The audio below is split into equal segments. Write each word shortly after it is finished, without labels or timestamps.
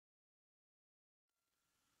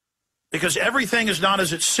because everything is not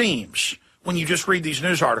as it seems when you just read these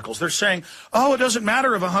news articles. They're saying, oh, it doesn't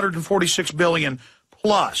matter if $146 billion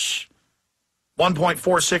plus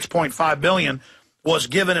 $1.46.5 billion was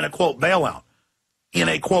given in a, quote, bailout, in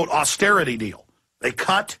a, quote, austerity deal. They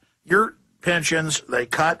cut your pensions, they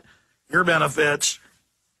cut your benefits,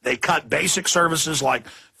 they cut basic services like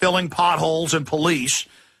filling potholes in police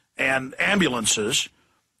and ambulances,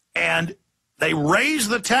 and they raise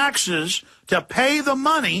the taxes to pay the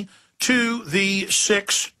money to the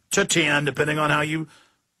 6 to 10, depending on how you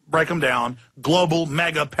break them down, global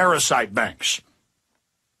mega parasite banks.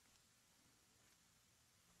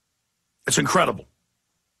 It's incredible.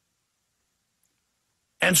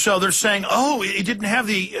 And so they're saying, oh, it didn't have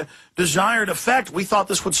the desired effect. We thought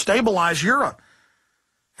this would stabilize Europe.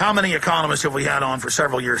 How many economists have we had on for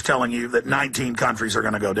several years telling you that 19 countries are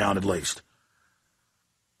going to go down at least?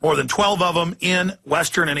 More than 12 of them in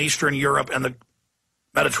Western and Eastern Europe and the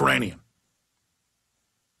Mediterranean.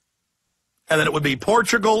 And then it would be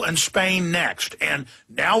Portugal and Spain next. And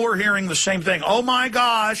now we're hearing the same thing. Oh, my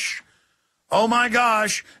gosh. Oh, my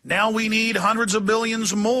gosh. Now we need hundreds of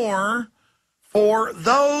billions more for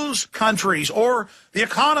those countries, or the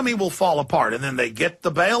economy will fall apart. And then they get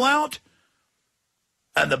the bailout,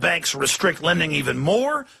 and the banks restrict lending even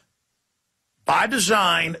more by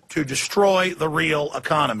design to destroy the real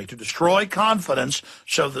economy, to destroy confidence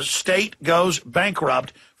so the state goes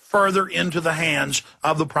bankrupt further into the hands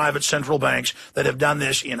of the private central banks that have done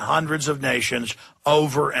this in hundreds of nations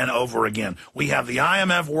over and over again. We have the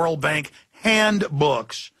IMF, World Bank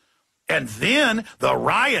handbooks. And then the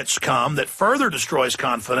riots come that further destroys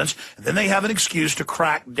confidence, and then they have an excuse to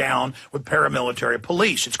crack down with paramilitary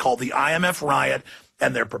police. It's called the IMF riot,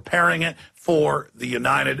 and they're preparing it for the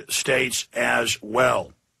United States as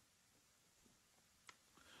well.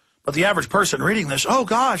 But the average person reading this, oh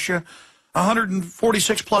gosh,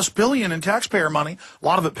 146 plus billion in taxpayer money, a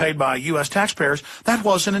lot of it paid by U.S. taxpayers, that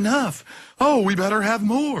wasn't enough. Oh, we better have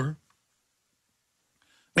more.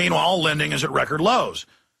 Meanwhile, lending is at record lows.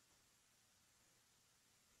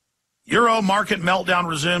 Euro market meltdown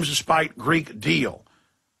resumes despite Greek deal.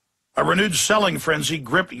 A renewed selling frenzy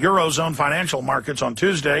gripped Eurozone financial markets on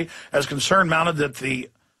Tuesday as concern mounted that the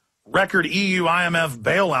record EU IMF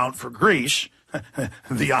bailout for Greece,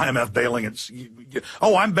 the IMF bailing it,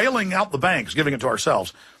 oh, I'm bailing out the banks, giving it to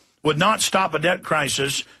ourselves, would not stop a debt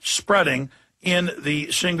crisis spreading in the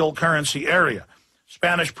single currency area.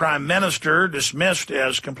 Spanish Prime Minister dismissed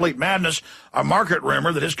as complete madness a market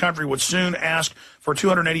rumor that his country would soon ask for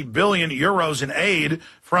 280 billion euros in aid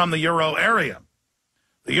from the euro area.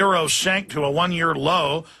 The euro sank to a one-year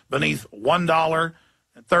low beneath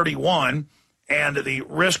 $1.31, and the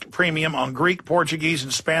risk premium on Greek, Portuguese,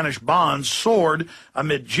 and Spanish bonds soared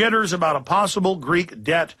amid jitters about a possible Greek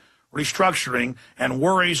debt restructuring and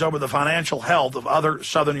worries over the financial health of other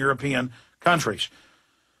southern European countries.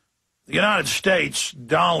 The United States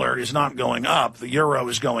dollar is not going up. The euro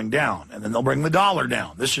is going down, and then they'll bring the dollar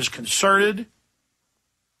down. This is concerted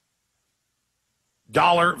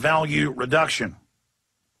dollar value reduction.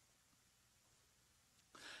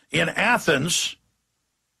 In Athens,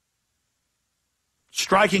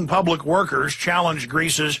 striking public workers challenged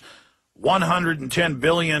Greece's 110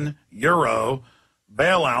 billion euro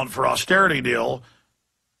bailout for austerity deal,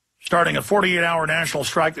 starting a 48-hour national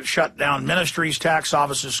strike that shut down ministries, tax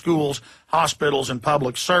offices, schools, hospitals, and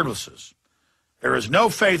public services. There is no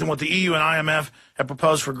faith in what the EU and IMF have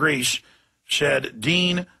proposed for Greece, said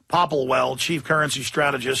Dean Popplewell, chief currency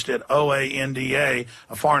strategist at OANDA,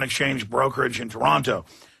 a foreign exchange brokerage in Toronto.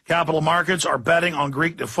 Capital markets are betting on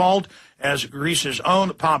Greek default as Greece's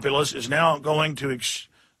own populace is now not going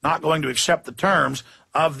to accept the terms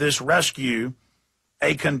of this rescue.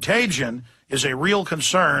 A contagion is a real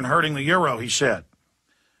concern hurting the euro, he said.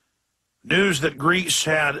 News that Greece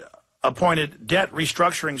had appointed debt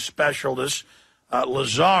restructuring specialist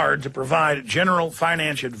Lazard to provide general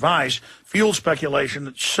finance advice fueled speculation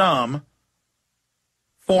that some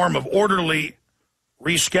form of orderly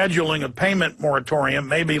rescheduling of payment moratorium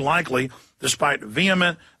may be likely despite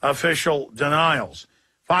vehement official denials.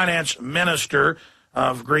 Finance Minister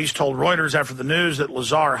of Greece told Reuters after the news that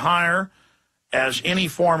Lazard hire as any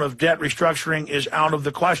form of debt restructuring is out of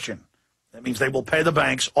the question. That means they will pay the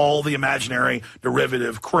banks all the imaginary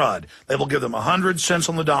derivative crud. They will give them 100 cents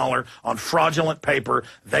on the dollar on fraudulent paper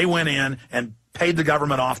they went in and paid the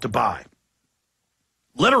government off to buy.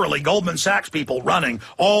 Literally, Goldman Sachs people running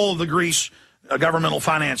all of the Greece governmental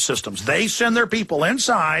finance systems. They send their people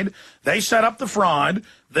inside, they set up the fraud,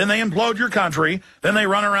 then they implode your country, then they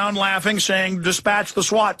run around laughing saying, dispatch the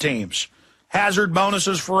SWAT teams. Hazard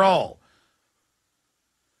bonuses for all.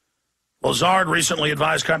 Lazard recently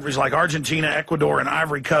advised countries like Argentina, Ecuador, and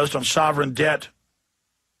Ivory Coast on sovereign debt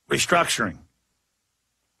restructuring.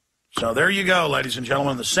 So there you go, ladies and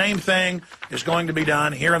gentlemen. The same thing is going to be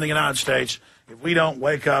done here in the United States if we don't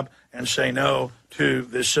wake up and say no to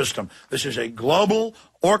this system. This is a global,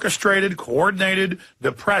 orchestrated, coordinated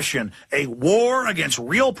depression, a war against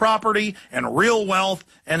real property and real wealth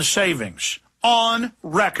and savings. On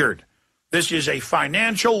record. This is a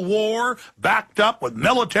financial war backed up with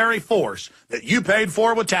military force that you paid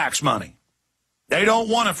for with tax money. They don't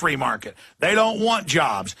want a free market. They don't want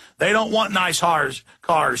jobs. They don't want nice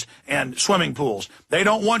cars and swimming pools. They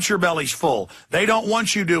don't want your bellies full. They don't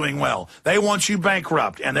want you doing well. They want you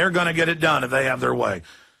bankrupt, and they're going to get it done if they have their way.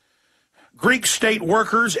 Greek state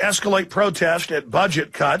workers escalate protest at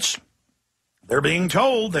budget cuts. They're being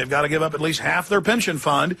told they've got to give up at least half their pension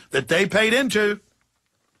fund that they paid into.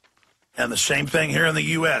 And the same thing here in the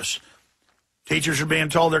U.S. Teachers are being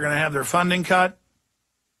told they're going to have their funding cut.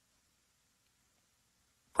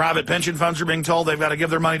 Private pension funds are being told they've got to give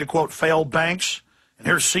their money to, quote, failed banks. And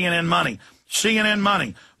here's CNN money. CNN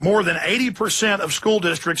money. More than 80% of school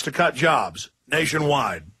districts to cut jobs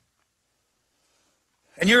nationwide.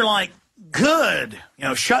 And you're like, good. You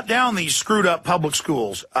know, shut down these screwed up public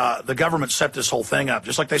schools. The government set this whole thing up.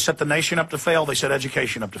 Just like they set the nation up to fail, they set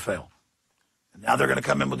education up to fail. And now they're going to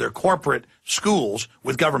come in with their corporate schools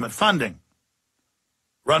with government funding,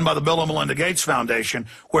 run by the Bill and Melinda Gates Foundation,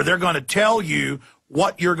 where they're going to tell you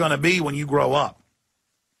what you're going to be when you grow up.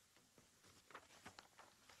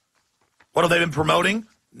 What have they been promoting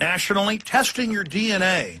nationally? Testing your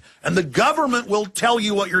DNA. And the government will tell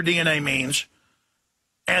you what your DNA means,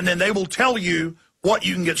 and then they will tell you what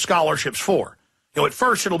you can get scholarships for. You know, at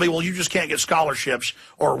first it'll be, well, you just can't get scholarships,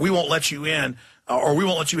 or we won't let you in, or we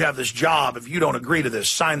won't let you have this job if you don't agree to this,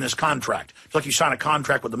 sign this contract. It's like you sign a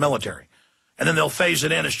contract with the military. And then they'll phase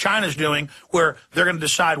it in, as China's doing, where they're going to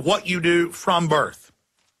decide what you do from birth.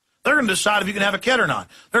 They're going to decide if you can have a kid or not.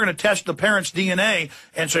 They're going to test the parent's DNA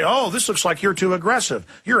and say, oh, this looks like you're too aggressive.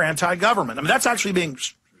 You're anti-government. I mean, that's actually being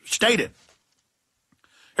stated.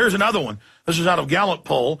 Here's another one. This is out of Gallup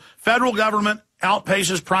poll. Federal government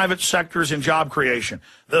outpaces private sectors in job creation.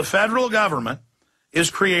 The federal government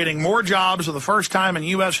is creating more jobs for the first time in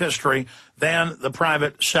U.S. history than the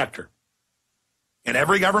private sector. In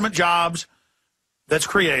every government jobs that's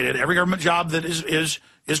created, every government job that is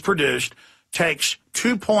produced takes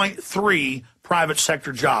 2.3 private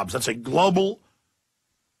sector jobs. That's a global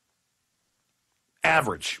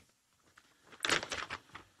average.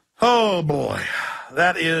 Oh, boy,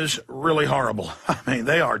 that is really horrible. I mean,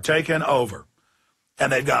 they are taking over.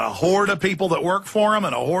 And they've got a horde of people that work for them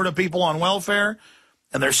and a horde of people on welfare.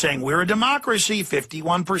 And they're saying, we're a democracy.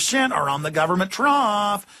 51% are on the government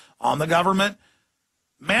trough, on the government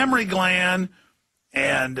mammary gland.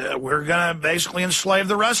 And we're going to basically enslave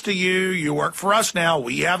the rest of you. You work for us now.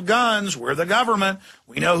 We have guns. We're the government.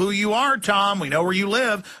 We know who you are, Tom. We know where you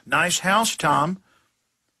live. Nice house, Tom.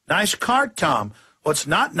 Nice car, Tom. What's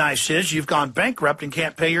not nice is you've gone bankrupt and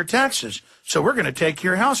can't pay your taxes. So we're going to take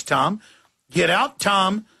your house, Tom. Get out,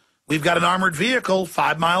 Tom. We've got an armored vehicle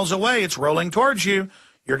 5 miles away. It's rolling towards you.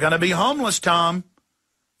 You're going to be homeless, Tom.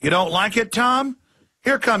 You don't like it, Tom?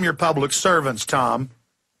 Here come your public servants, Tom.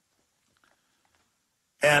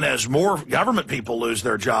 And as more government people lose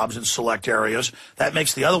their jobs in select areas, that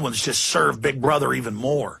makes the other ones just serve Big Brother even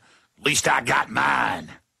more. At least I got mine.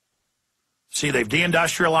 See, they've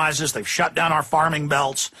deindustrialized us. They've shut down our farming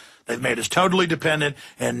belts. They've made us totally dependent.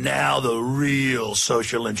 And now the real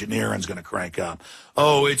social engineering is going to crank up.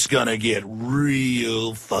 Oh, it's going to get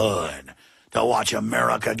real fun to watch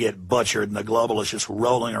America get butchered and the globalists just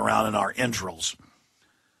rolling around in our entrails,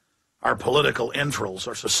 our political entrails,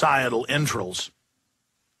 our societal entrails.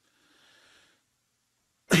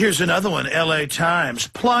 Here's another one, L.A. Times.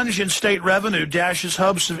 Plunge in state revenue dashes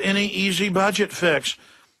hopes of any easy budget fix.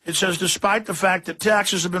 It says, despite the fact that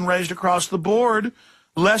taxes have been raised across the board,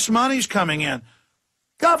 less money's coming in.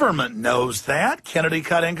 Government knows that. Kennedy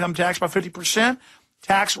cut income tax by 50%.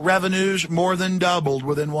 Tax revenues more than doubled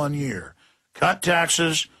within 1 year. Cut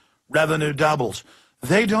taxes, revenue doubles.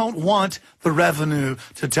 They don't want the revenue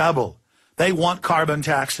to double. They want carbon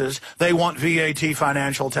taxes. They want VAT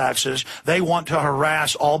financial taxes. They want to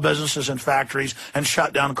harass all businesses and factories and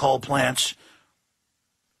shut down coal plants.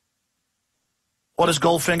 What does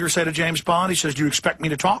Goldfinger say to James Bond? He says, do you expect me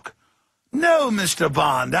to talk? No, Mr.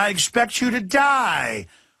 Bond, I expect you to die.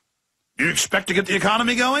 Do you expect to get the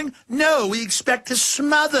economy going? No, we expect to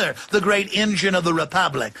smother the great engine of the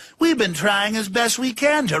Republic. We've been trying as best we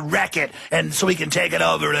can to wreck it, and so we can take it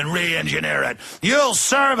over and re-engineer it. You'll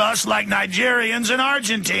serve us like Nigerians and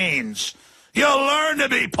Argentines. You'll learn to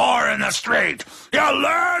be poor in the street. You'll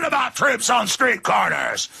learn about troops on street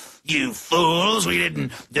corners. You fools, we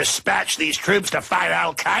didn't dispatch these troops to fight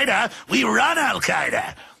Al-Qaeda. We run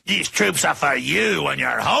Al-Qaeda. These troops are for you when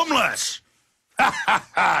you're homeless.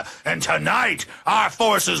 And tonight, our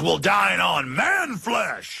forces will dine on man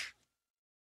flesh.